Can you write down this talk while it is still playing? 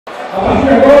A partir de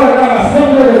agora, a gravação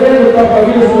do DVD do Tropa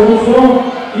Vida Segundo o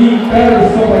Som e Império do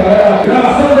Som pra galera.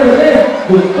 Gravação do DVD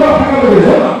do Tropa Vida.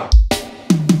 Vamos lá!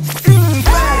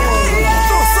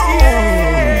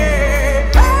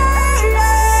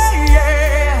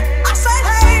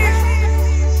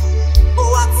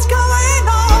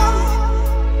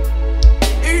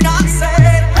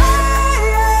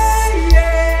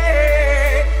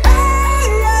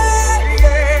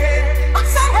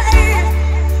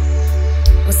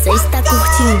 Você está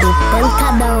curtindo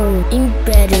Pancadão,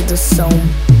 Império do Som.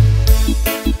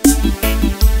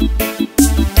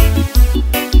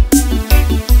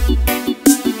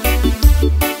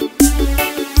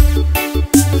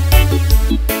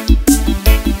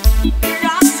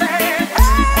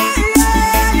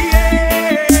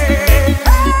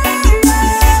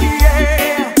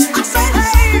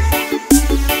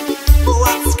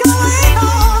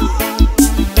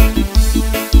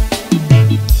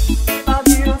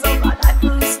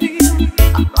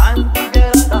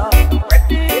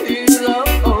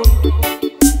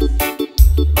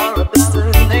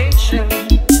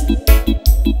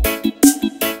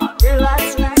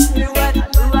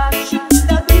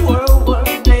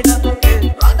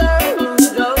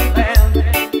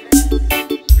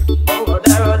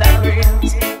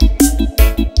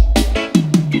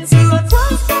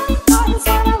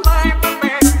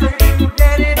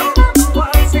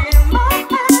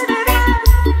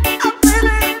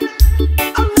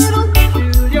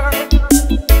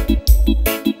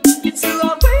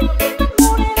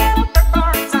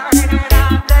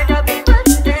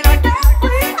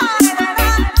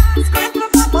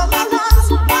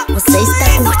 Você está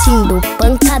curtindo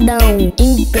Pancadão,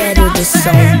 Império do Som.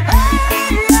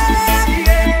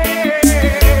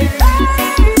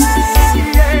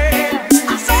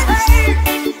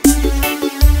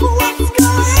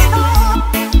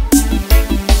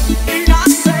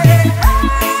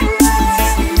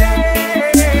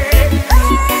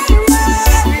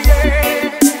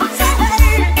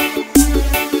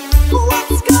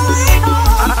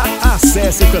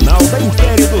 Acesse o canal da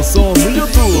Império do Som no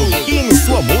YouTube e no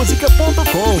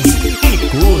suamusica.com e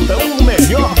curta o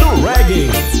melhor do reggae.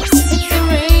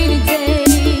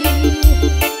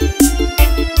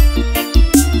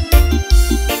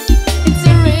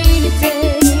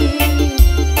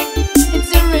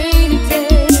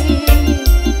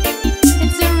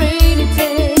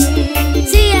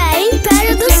 Se é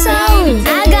Império do Som,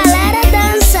 a galera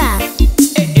dança.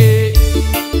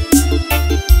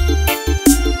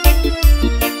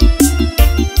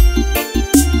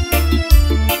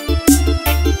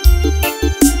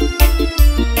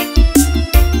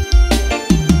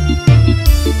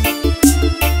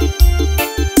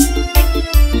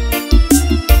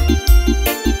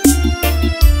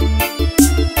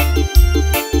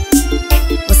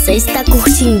 Você está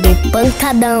curtindo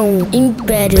Pancadão,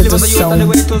 Império do Som.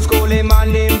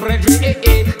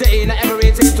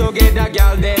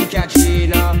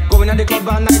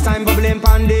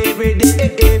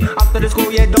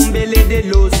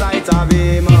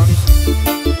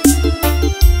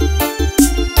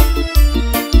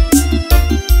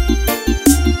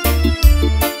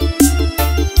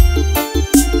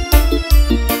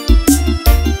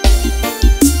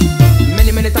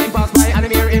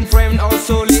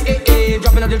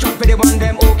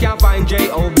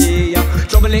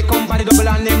 Trouble it company double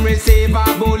and them receive a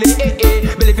bully.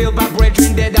 Billy feel bad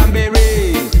brethren dead and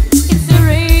buried. It's a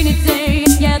rainy day,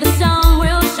 yeah the sun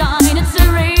will shine. It's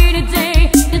a rainy day,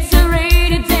 it's a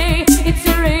rainy day, it's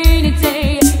a rainy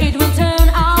day. It will turn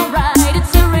alright.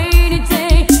 It's a rainy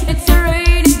day, it's a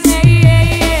rainy day,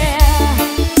 yeah.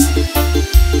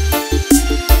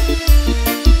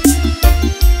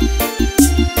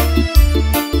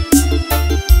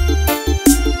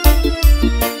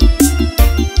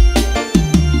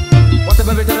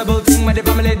 Whatever terrible thing my the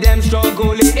family them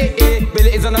struggle.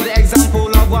 Billy is another example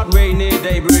of what rainy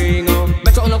day bring.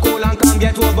 Better on a cool and calm,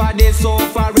 get over this so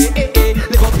far.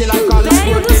 Live up the life all like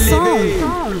worth the living.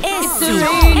 It's a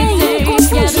rainy day,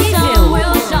 yeah the sun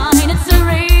will shine. It's a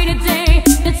rainy day,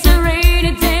 it's a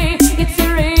rainy day, it's a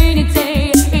rainy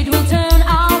day. It will turn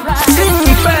alright.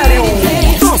 Império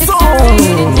do Som.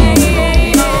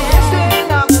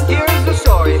 Listen up, here's the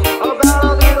story about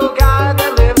a little guy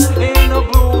that lives in a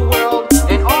blue world.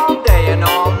 And all day and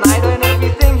all night and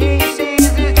everything he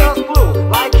sees is just blue.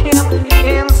 Like him,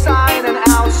 inside and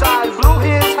outside. Blew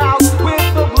his house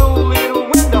with a blue little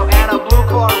window and a blue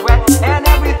Corvette. And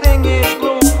everything is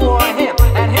blue for him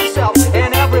and himself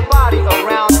and everybody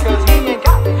around. Cause he ain't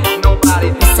got nobody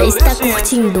to Você está listen.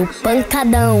 curtindo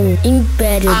Pancadão,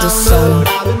 Império do Som.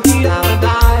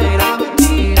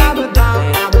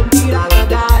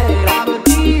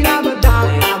 I've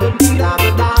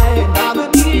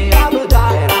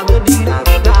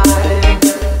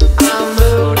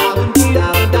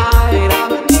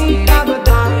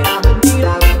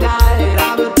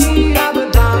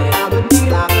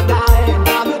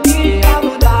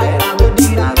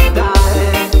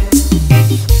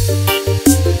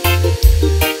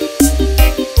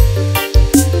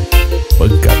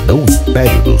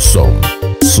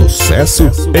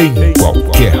Sucesso em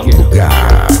qualquer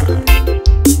lugar.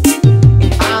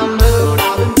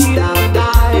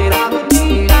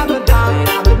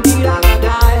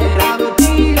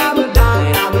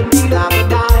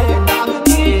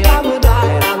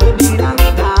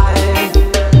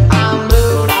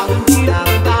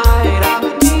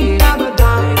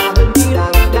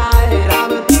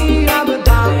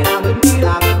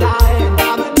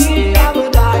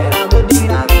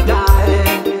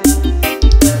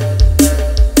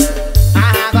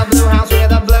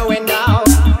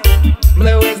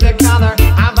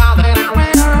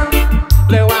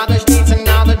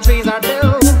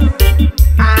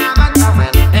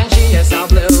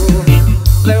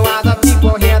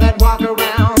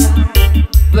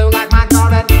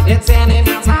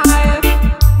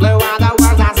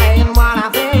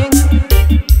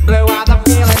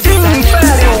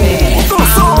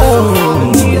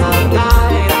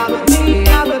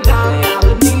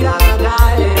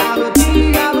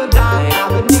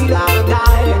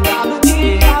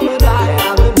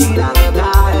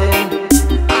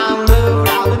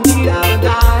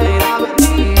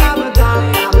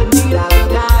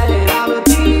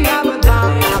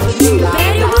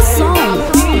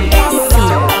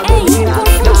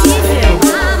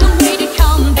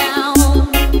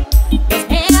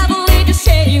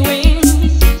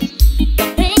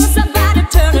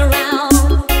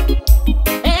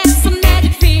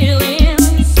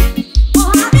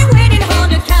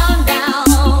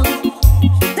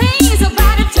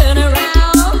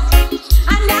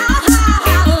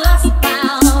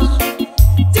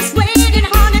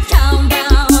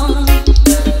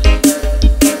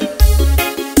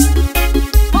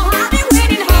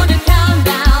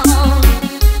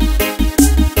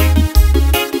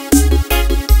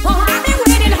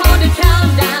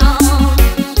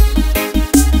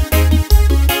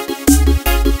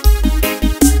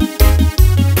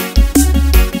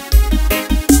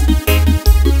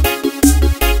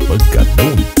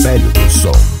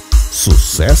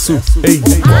 Sucesso em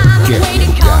qualquer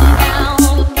lugar.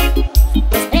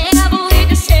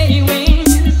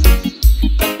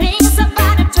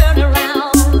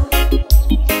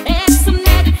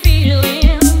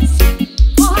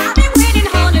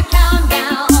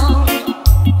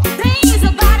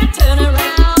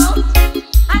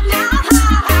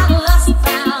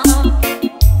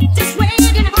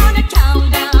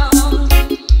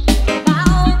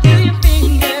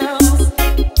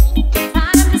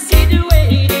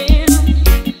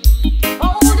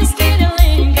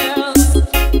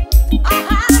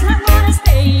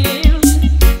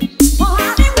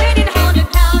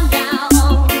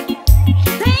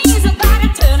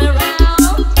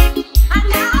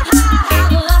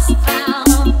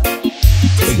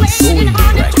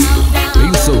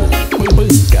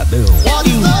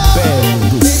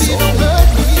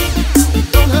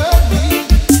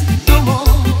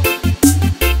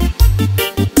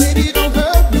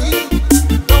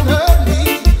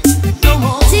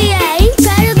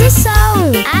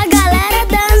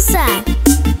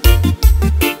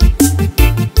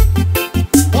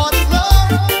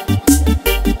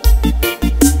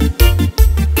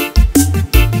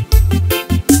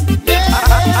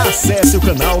 Acesse o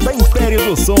canal da Império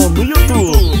do Som no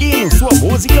YouTube e no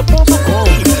suamusica.com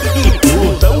e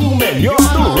curta o melhor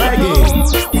do reggae. Oh,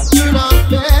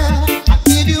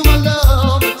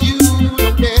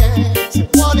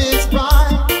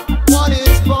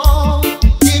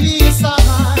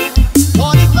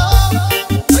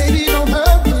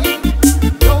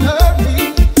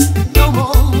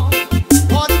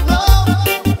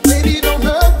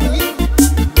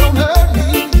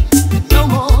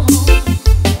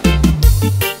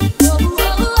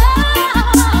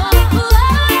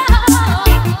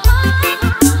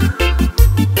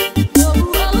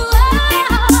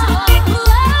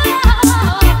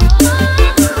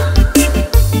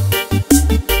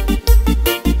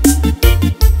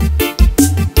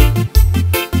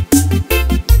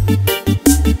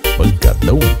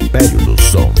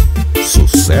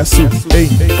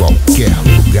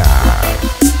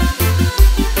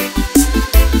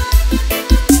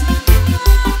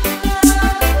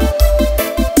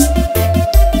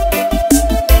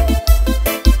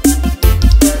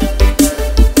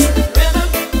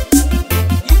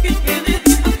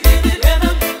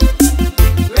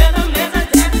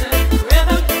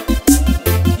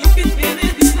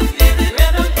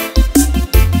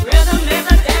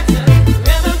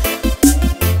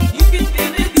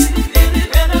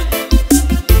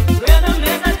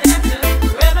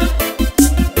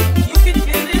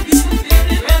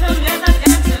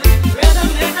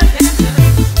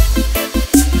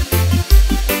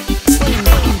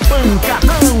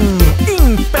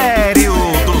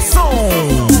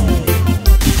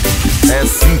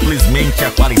 Sente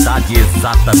a qualidade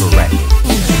exata do reggae.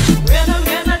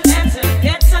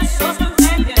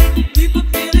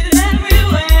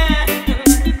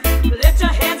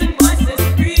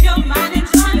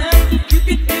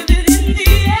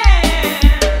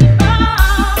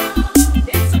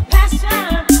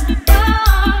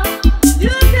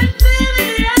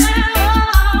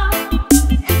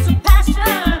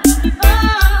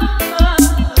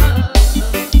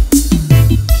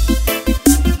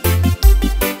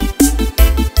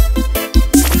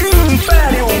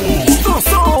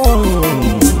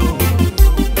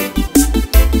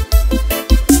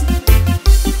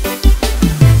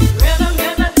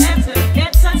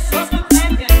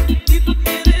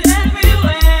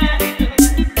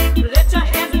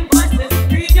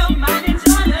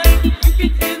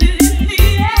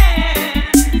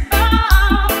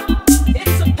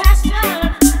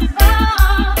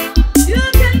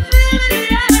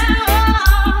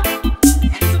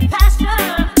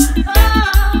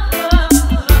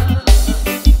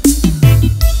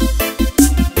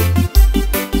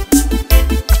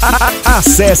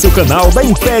 Acesse o canal da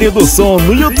Império do Som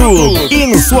no YouTube e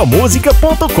no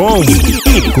suamusica.com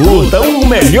e curta o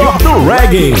melhor do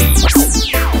reggae.